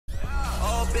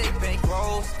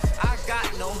grows. I got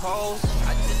no hoes.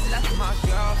 I just left my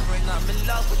girlfriend. I'm in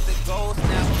love with the ghost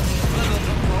now. He's full of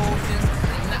emotions,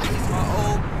 and now he's my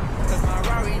old. Cause my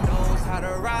Rari knows how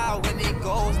to ride when it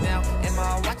goes now. And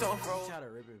my watch on froze. Shout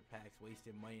out ripping packs,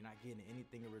 wasting money, not getting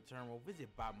anything in return. Well, visit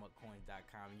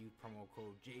buymuckcoins.com and use promo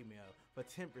code Jmell for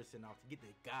 10% off to get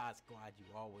the God Squad you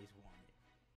always wanted.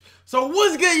 So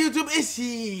what's good, YouTube? It's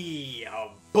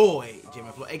your boy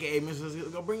Jmellflo, aka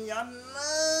Mr. Gonna bring y'all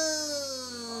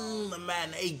the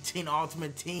Madden 18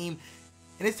 Ultimate Team,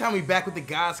 and this time we back with the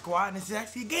God Squad, and this is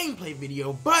actually a gameplay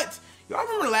video. But y'all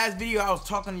remember the last video I was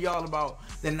talking to y'all about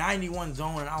the 91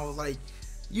 zone, and I was like,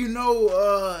 you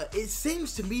know, it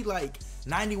seems to me like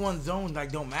 91 zones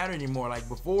like don't matter anymore. Like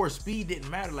before, speed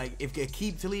didn't matter. Like if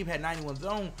Keep Talib had 91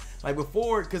 zone, like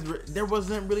before, because there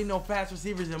wasn't really no fast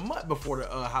receivers in MUT before the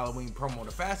Halloween promo.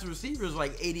 The fastest receiver was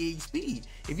like 88 speed.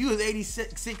 If you was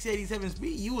 86, 87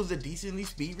 speed, you was a decently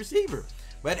speed receiver.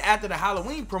 But after the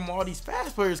Halloween promo, all these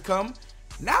fast players come.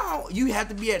 Now you have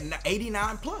to be at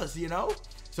 89 plus, you know.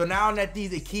 So now that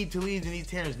these Keep Talibs and these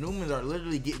Terrence Newmans are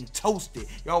literally getting toasted.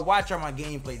 Y'all watch on my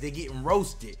gameplays. They're getting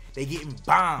roasted. They're getting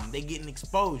bombed. They're getting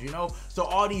exposed, you know? So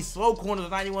all these slow corners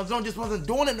of 91 zone just wasn't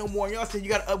doing it no more. Y'all said you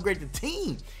got to upgrade the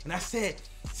team. And I said,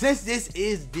 since this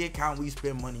is the account we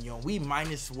spend money on, we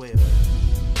might as well.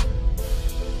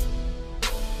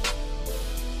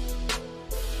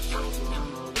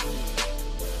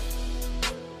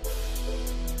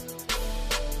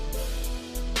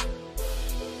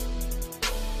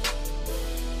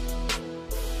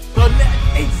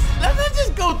 Let's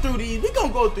just go through these. We're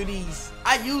gonna go through these.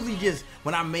 I usually just,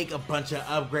 when I make a bunch of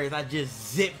upgrades, I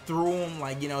just zip through them.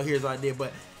 Like, you know, here's what I did.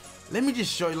 But let me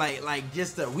just show you,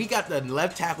 we got the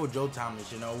left tackle Joe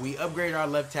Thomas, you know. We upgraded our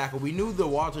left tackle. We knew the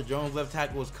Walter Jones left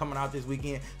tackle was coming out this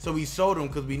weekend, so we sold him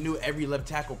because we knew every left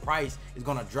tackle price is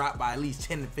gonna drop by at least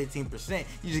 10 to 15%.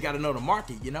 You just gotta know the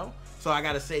market, you know. So I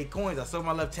gotta save coins. I sold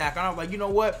my left tackle. And I was like, you know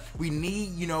what? We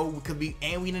need, you know, because we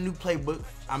in a new playbook.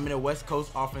 I'm in a West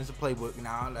Coast offensive playbook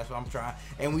now. That's what I'm trying.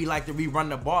 And we like to rerun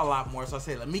the ball a lot more. So I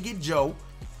said, let me get Joe.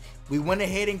 We went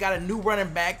ahead and got a new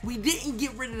running back. We didn't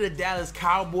get rid of the Dallas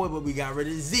Cowboy, but we got rid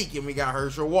of Zeke and we got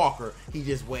Herschel Walker. He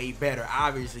just way better.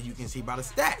 Obviously, you can see by the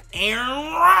stats.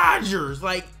 Aaron Rodgers,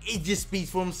 like, it just speaks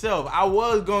for himself. I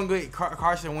was going to get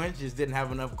Carson Wentz, just didn't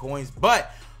have enough coins, but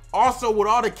also, with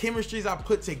all the chemistries I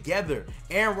put together,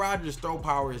 Aaron Rodgers' throw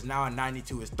power is now a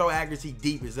 92. His throw accuracy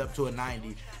deep is up to a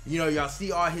 90. You know, y'all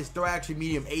see all his throw accuracy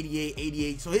medium 88,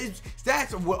 88. So his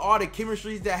stats with all the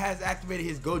chemistries that has activated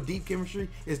his go deep chemistry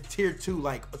is tier 2,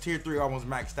 like tier 3 almost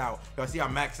maxed out. Y'all see I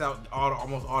maxed out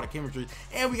almost all the chemistries.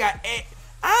 And we got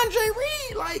Andre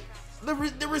Reed, like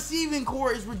the receiving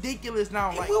core is ridiculous now.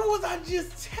 Like, what was I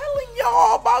just telling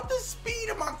y'all about the speed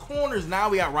of my corners? Now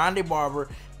we got Rondé Barber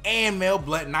and Mel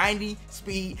Blunt, 90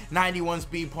 speed, 91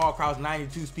 speed, Paul Krause,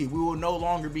 92 speed. We will no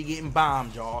longer be getting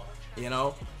bombed, y'all. You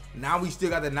know, now we still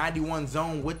got the 91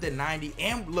 zone with the 90.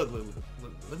 And look,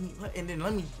 let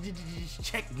me just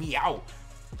check me out.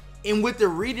 And with the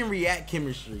read and react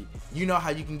chemistry, you know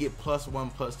how you can get +1,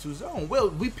 +2 zone.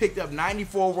 Well, we picked up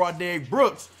 94 raw Derrick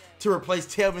Brooks to replace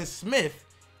Telvin Smith.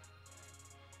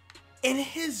 And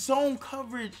his zone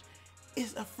coverage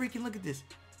is a freaking, look at this.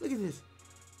 Look at this.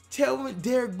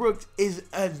 Derrick Brooks is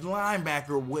a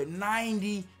linebacker with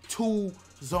 92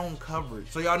 zone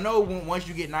coverage. So y'all know once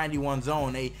you get 91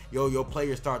 zone, your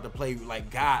players start to play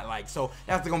like God. Like, so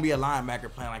that's gonna be a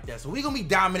linebacker playing like that. So we're gonna be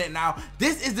dominant now.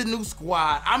 This is the new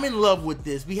squad. I'm in love with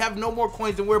this. We have no more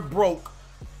coins and we're broke.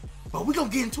 But we're gonna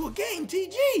get into a game,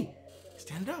 TG.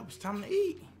 Stand up, it's time to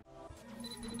eat.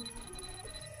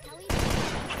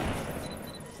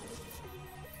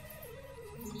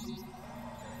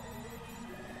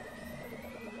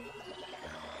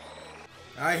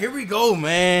 All right, here we go,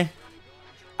 man.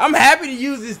 I'm happy to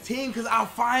use this team because I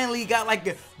finally got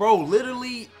like bro,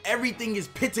 literally everything is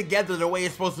put together the way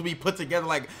it's supposed to be put together.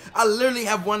 Like, I literally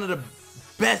have one of the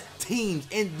best teams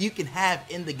you can have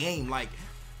in the game. Like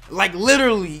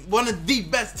literally one of the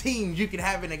best teams you can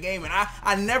have in the game. And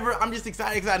I'm just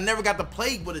excited because I never got to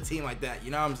play with a team like that. You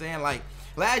know what I'm saying? Like,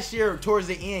 last year, towards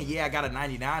the end, yeah, I got a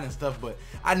 99 and stuff, but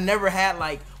I never had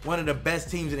like one of the best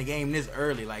teams in the game this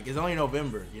early. Like, it's only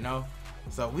November, you know?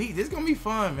 So this is gonna be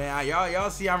fun, man. Y'all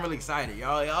see I'm really excited.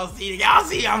 Y'all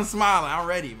see I'm smiling. I'm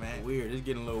ready, man. Weird. It's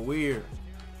getting a little weird.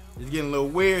 It's getting a little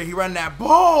weird. He run that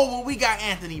ball. Well, we got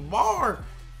Anthony Barr.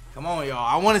 Come on, y'all.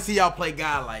 I want to see y'all play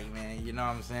godlike, man. You know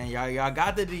what I'm saying? Y'all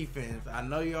got the defense. I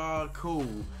know y'all cool.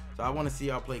 So I want to see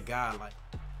y'all play godlike.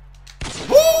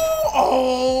 Woo!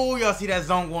 Oh, y'all see that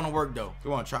zone going to work though.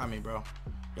 You want to try me, bro?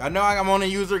 Y'all know I'm on a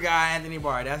user guy, Anthony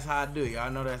Barr. That's how I do.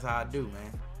 Y'all know that's how I do,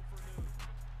 man.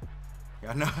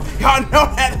 Y'all know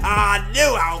that's how I do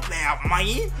out there,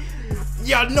 man.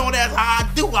 Y'all know that's how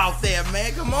I do out there,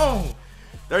 man. Come on.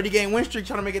 30-game win streak,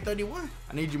 trying to make it 31.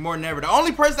 I need you more than ever. The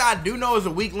only person I do know is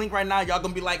a weak link right now. Y'all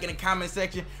gonna be like in the comment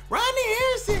section, Rodney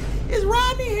Harrison. It's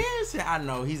Rodney Harrison. I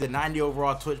know he's a 90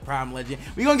 overall Twitch Prime legend.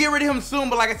 We gonna get rid of him soon,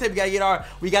 but like I said,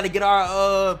 we gotta get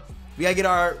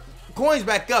our coins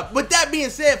back up. With that being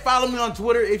said, follow me on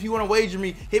Twitter. If you want to wager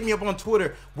me, hit me up on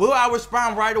Twitter. Will I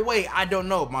respond right away? I don't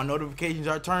know. My notifications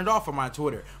are turned off on my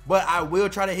Twitter, but I will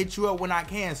try to hit you up when I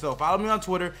can. So follow me on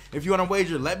Twitter. If you want to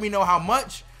wager, let me know how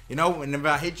much. You know, and if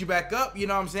I hit you back up, you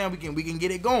know what I'm saying, we can get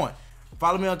it going.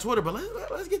 Follow me on Twitter, but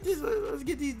let's get these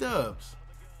dubs.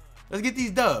 Let's get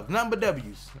these dubs. Nothing but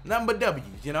W's. Nothing but W's,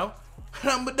 you know?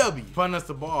 Nothing but W's. Punting us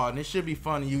the ball, and it should be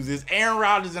fun to use this. Aaron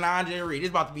Rodgers and Andre Reed.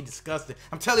 It's about to be disgusting.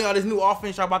 I'm telling y'all, this new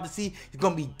offense y'all about to see is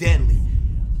gonna be deadly.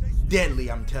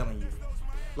 Deadly, I'm telling you.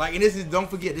 Like, and this is, don't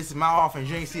forget, this is my offense.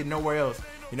 You ain't see it nowhere else.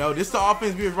 You know, this is the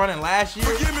offense we was running last year.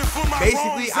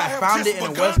 Basically, I found it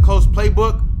in the West Coast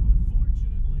playbook.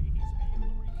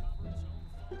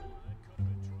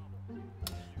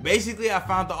 Basically, I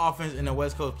found the offense in the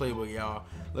West Coast playbook, y'all.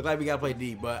 Look like we gotta play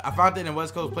deep, but I found it in the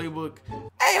West Coast playbook.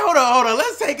 Hey, hold on.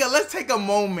 Let's take a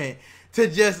moment to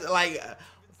just like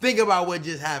think about what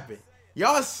just happened.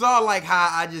 Y'all saw like how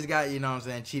I just got, you know what I'm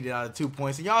saying, cheated out of 2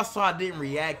 points. And y'all saw I didn't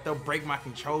react, though, break my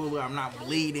controller. I'm not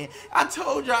bleeding. I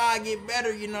told y'all I'd get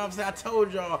better, you know what I'm saying? I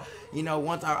told y'all, you know,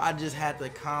 once I just had to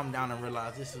calm down and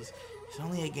realize it's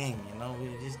only a game, you know, we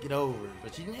just get over it.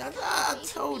 But I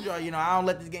told y'all, you know, I don't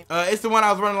let this game. It's the one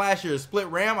I was running last year, Split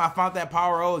Ram. I found that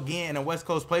Power O again in the West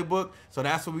Coast playbook, so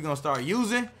that's what we're gonna start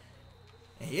using.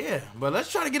 And yeah, but let's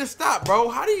try to get a stop, bro.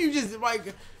 How do you just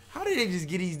like? How did they just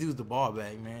get these dudes the ball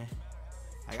back, man?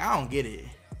 Like, I don't get it.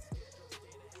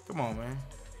 Come on, man.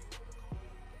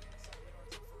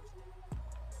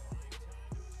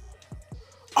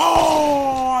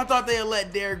 Oh, I thought they had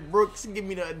let Derrick Brooks give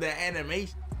me the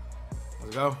animation.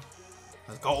 Let's go.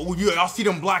 Let's go. Oh, yeah, y'all see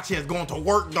them block chairs going to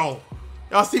work, though.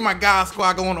 Y'all see my God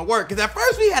squad going to work. Because at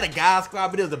first we had a God squad,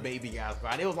 but it was a baby God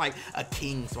squad. It was like a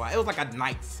king squad. It was like a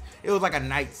knights. It was like a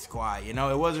knight squad, you know?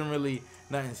 It wasn't really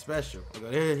nothing special.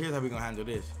 Okay, here's how we going to handle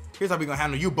this. Here's how we going to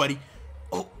handle you, buddy.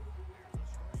 Oh.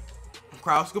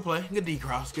 Kraus, good play. Good D,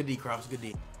 Kraus. Good D, Kraus. Good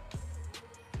D.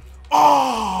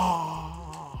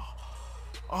 Oh.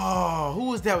 Oh, who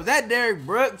was that? Was that Derrick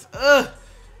Brooks?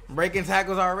 Breaking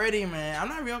tackles already, man. I'm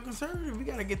not real conservative. We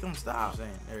gotta get them stops.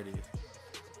 There it is.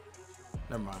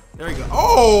 Never mind. There we go.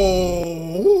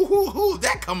 Oh, who's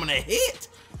that coming to hit?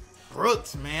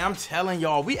 Brooks, man. I'm telling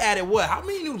y'all, we added what? How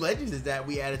many new legends is that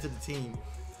we added to the team?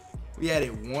 We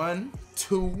added 1,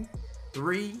 2,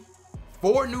 3,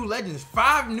 4 new legends.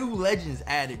 5 new legends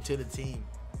added to the team.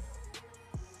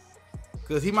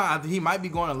 Cause he might be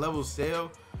going to level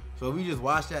sale. So if we just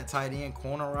watch that tight end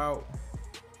corner route,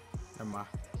 never mind.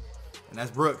 And that's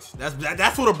Brooks.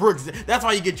 That's what a Brooks. That's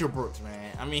why you get your Brooks,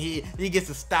 man. I mean, he gets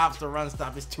the stops, the run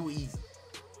stop. It's too easy.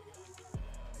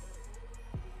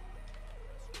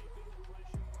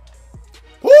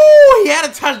 Woo! He had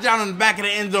a touchdown in the back of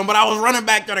the end zone, but I was running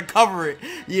back there to cover it.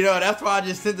 You know, that's why I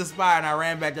just sent the spy and I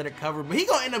ran back there to cover it. But he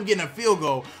gonna end up getting a field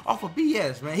goal off of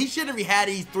BS, man. He shouldn't have had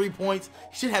these 3 points.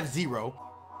 He should have 0.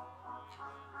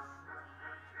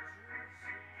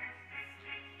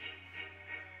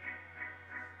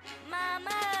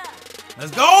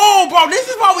 Let's go, bro. This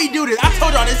is why we do this. I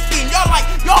told y'all this scheme. Y'all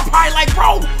probably like,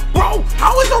 bro,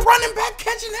 how is a running back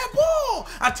catching that ball?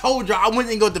 I told y'all I went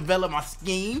and go develop my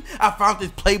scheme. I found this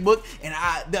playbook, and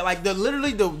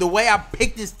literally the way I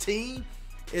picked this team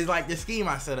is like the scheme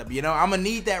I set up. You know, I'm gonna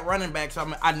need that running back,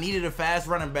 so I needed a fast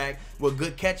running back with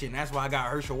good catching. That's why I got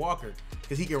Herschel Walker,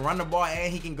 because he can run the ball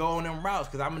and he can go on them routes.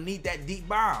 Because I'm gonna need that deep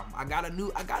bomb. I got a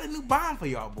new bomb for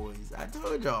y'all boys. I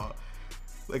told y'all.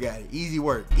 Look at it. Easy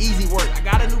work. Easy work. I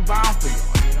got a new bomb for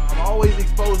y'all. You know, I'm always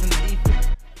exposing the defense.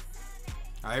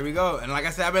 All right, here we go. And like I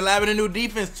said, I've been labbing a new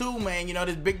defense too, man. You know,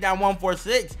 this big down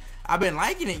 146. I've been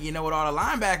liking it, you know, with all the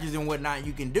linebackers and whatnot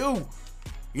you can do.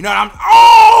 You know what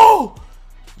oh!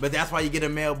 But that's why you get a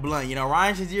male blunt. You know,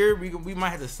 Ryan Shazier, we might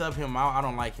have to sub him out. I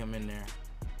don't like him in there.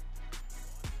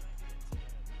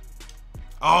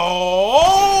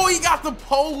 Oh, he got the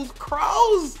post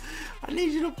cross. I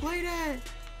need you to play that.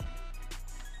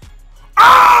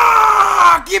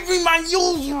 Ah! Give me my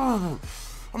user.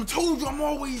 I'm told you I'm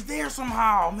always there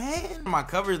somehow, man. My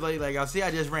coverage, like I see,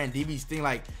 I just ran DB Sting.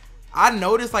 Like, I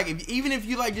noticed, like, even if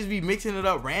you like just be mixing it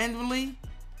up randomly,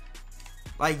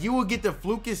 Like, you will get the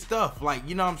flukest stuff, like,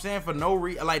 you know what I'm saying, for no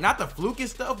reason. Like, not the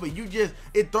flukest stuff, but you just,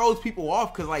 it throws people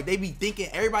off because, like, they be thinking,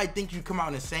 everybody thinks you come out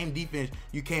in the same defense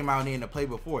you came out in to play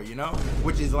before, you know?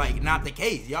 Which is, like, not the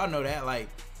case. Y'all know that, like,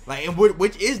 and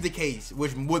which is the case,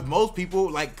 which with most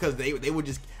people, like, because they would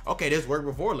just, okay, this worked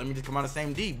before, let me just come out the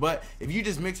same D. But if you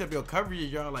just mix up your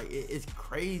coverages, y'all, like, it's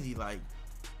crazy, like.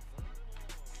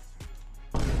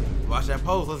 Watch that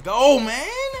post, let's go, man.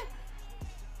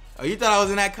 Oh, you thought I was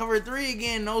in that cover 3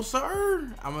 again? No,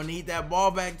 sir. I'm gonna need that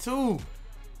ball back too.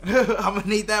 I'm gonna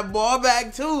need that ball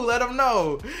back too. Let them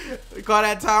know. We call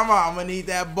that timeout. I'm gonna need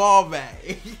that ball back.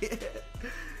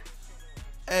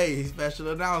 Hey, special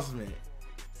announcement.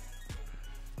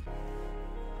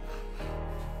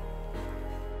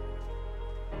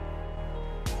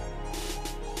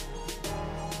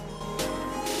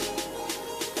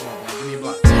 Come on, man. Give me a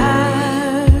block.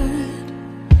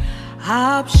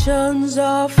 Options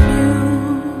are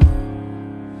few.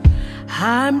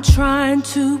 I'm trying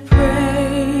to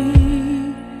pray.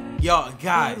 Yo,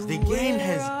 guys, the game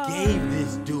has gave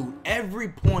this dude every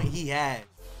point he had.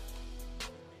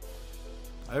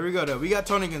 There we go, though. We got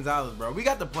Tony Gonzalez, bro. We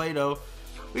got the play, though.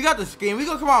 We got the scheme. We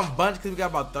gonna come out in bunch because we got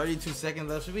about 32 seconds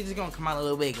left. So we just gonna come out a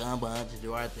little bit, gun bunch, and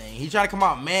do our thing. He tried to come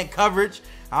out man coverage.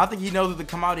 I don't think he knows what to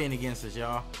come out in against us,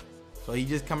 y'all. So he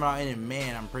just coming out in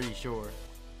man, I'm pretty sure.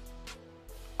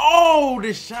 Oh,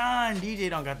 Deshaun DJ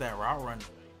don't got that route running.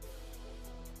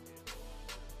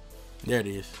 There it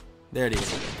is. There it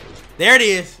is. There it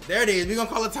is. There it is. We're going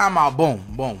to call a timeout. Boom.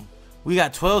 Boom. We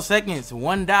got 12 seconds.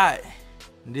 1 dot.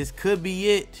 This could be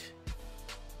it.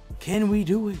 Can we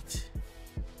do it?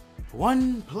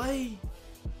 1 play.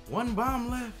 1 bomb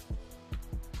left.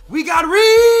 We got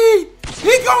Reed.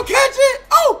 He going to catch it.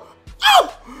 Oh.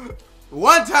 Oh.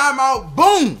 1 timeout.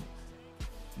 Boom.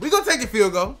 We going to take the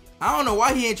field goal. I don't know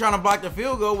why he ain't trying to block the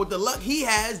field goal. With the luck he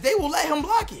has, they will let him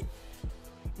block it.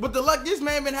 With the luck this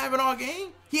man been having all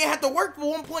game, he ain't have to work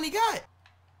for 1 point he got.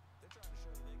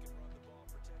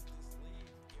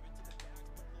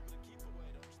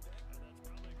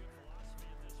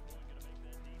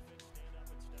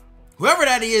 Whoever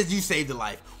that is, you saved the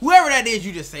life. Whoever that is,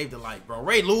 you just saved the life, bro.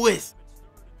 Ray Lewis.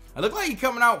 It look like he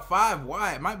coming out 5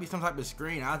 wide. It might be some type of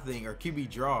screen, I think, or QB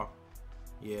draw.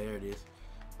 Yeah, there it is.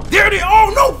 There it is.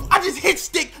 Oh, no. I just hit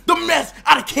stick the mess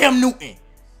out of Cam Newton.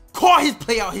 Call his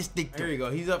play out his stick. There you go.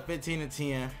 He's up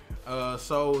 15-10.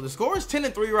 So the score is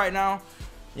 10-3 right now.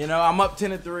 You know, I'm up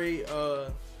 10-3.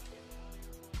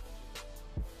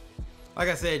 Like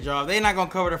I said, y'all, they're not going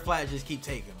to cover the flat. Just keep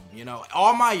taking them. You know,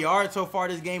 all my yards so far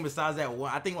this game, besides that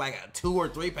one, I think like 2 or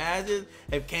 3 passes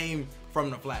have came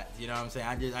from the flats. You know what I'm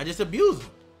saying? I just abuse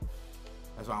them.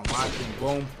 That's why I'm watching.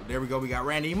 Boom. There we go. We got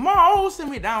Randy Moss. Send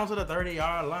me down to the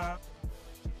 30-yard line.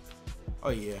 Oh,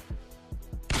 yeah.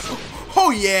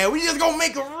 Oh, yeah. We just going to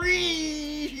make a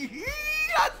read.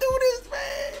 I do this,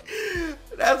 man.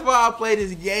 That's why I play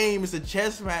this game. It's a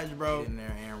chess match, bro. In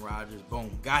there, Aaron Rodgers. Boom.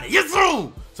 Got it. Yes,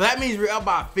 sir. So that means we're up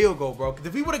by a field goal, bro. Because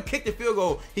if he would have kicked the field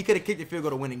goal, he could have kicked the field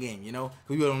goal to win the game, you know?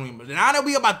 But now that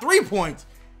we up by 3 points,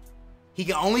 he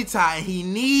can only tie, and he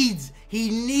needs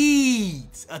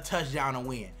a touchdown to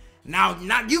win. Now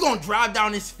you gonna drive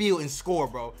down this field and score,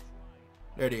 bro.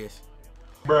 There it is.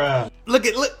 Bruh. Look.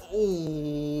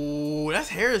 Ooh, that's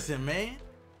Harrison, man.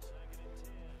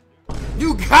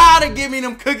 You gotta give me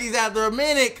them cookies after a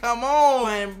minute. Come on,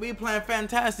 man. We playing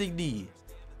fantastic D.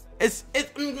 It's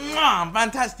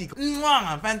fantastico.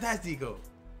 Fantastico.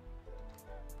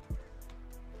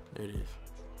 There it is.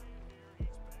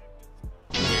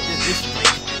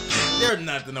 There's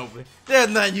nothing open. There's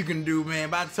nothing you can do, man.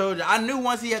 But I told you, I knew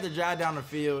once he had to drive down the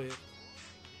field.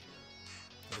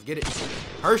 Let's get it.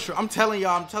 Herschel, I'm telling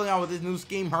y'all with this new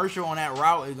scheme, Herschel on that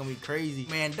route is gonna be crazy.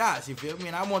 Man, dots, you feel me?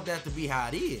 And I want that to be how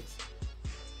it is.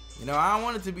 You know, I don't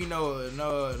want it to be no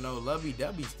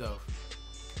lovey-dovey stuff.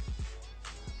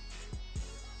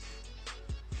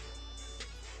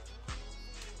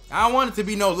 I don't want it to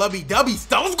be no lovey-dovey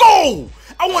stuff. Let's go!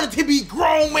 I want it to be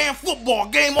grown man football.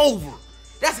 Game over.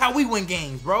 That's how we win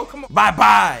games, bro. Come on.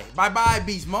 Bye-bye. Bye-bye,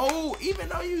 beast mode. Even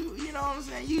though you know what I'm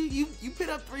saying? You put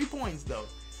up 3 points, though.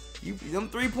 Them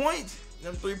 3 points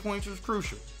was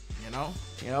crucial, you know?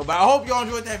 But I hope y'all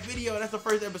enjoyed that video. That's the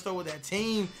first episode with that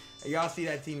team. Y'all see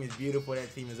that team is beautiful.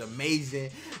 That team is amazing.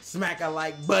 Smack a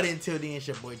like button. Until then, it's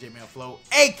your boy Jmellflo,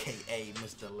 a.k.a.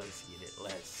 Mr. Let's Get It.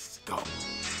 Let's go.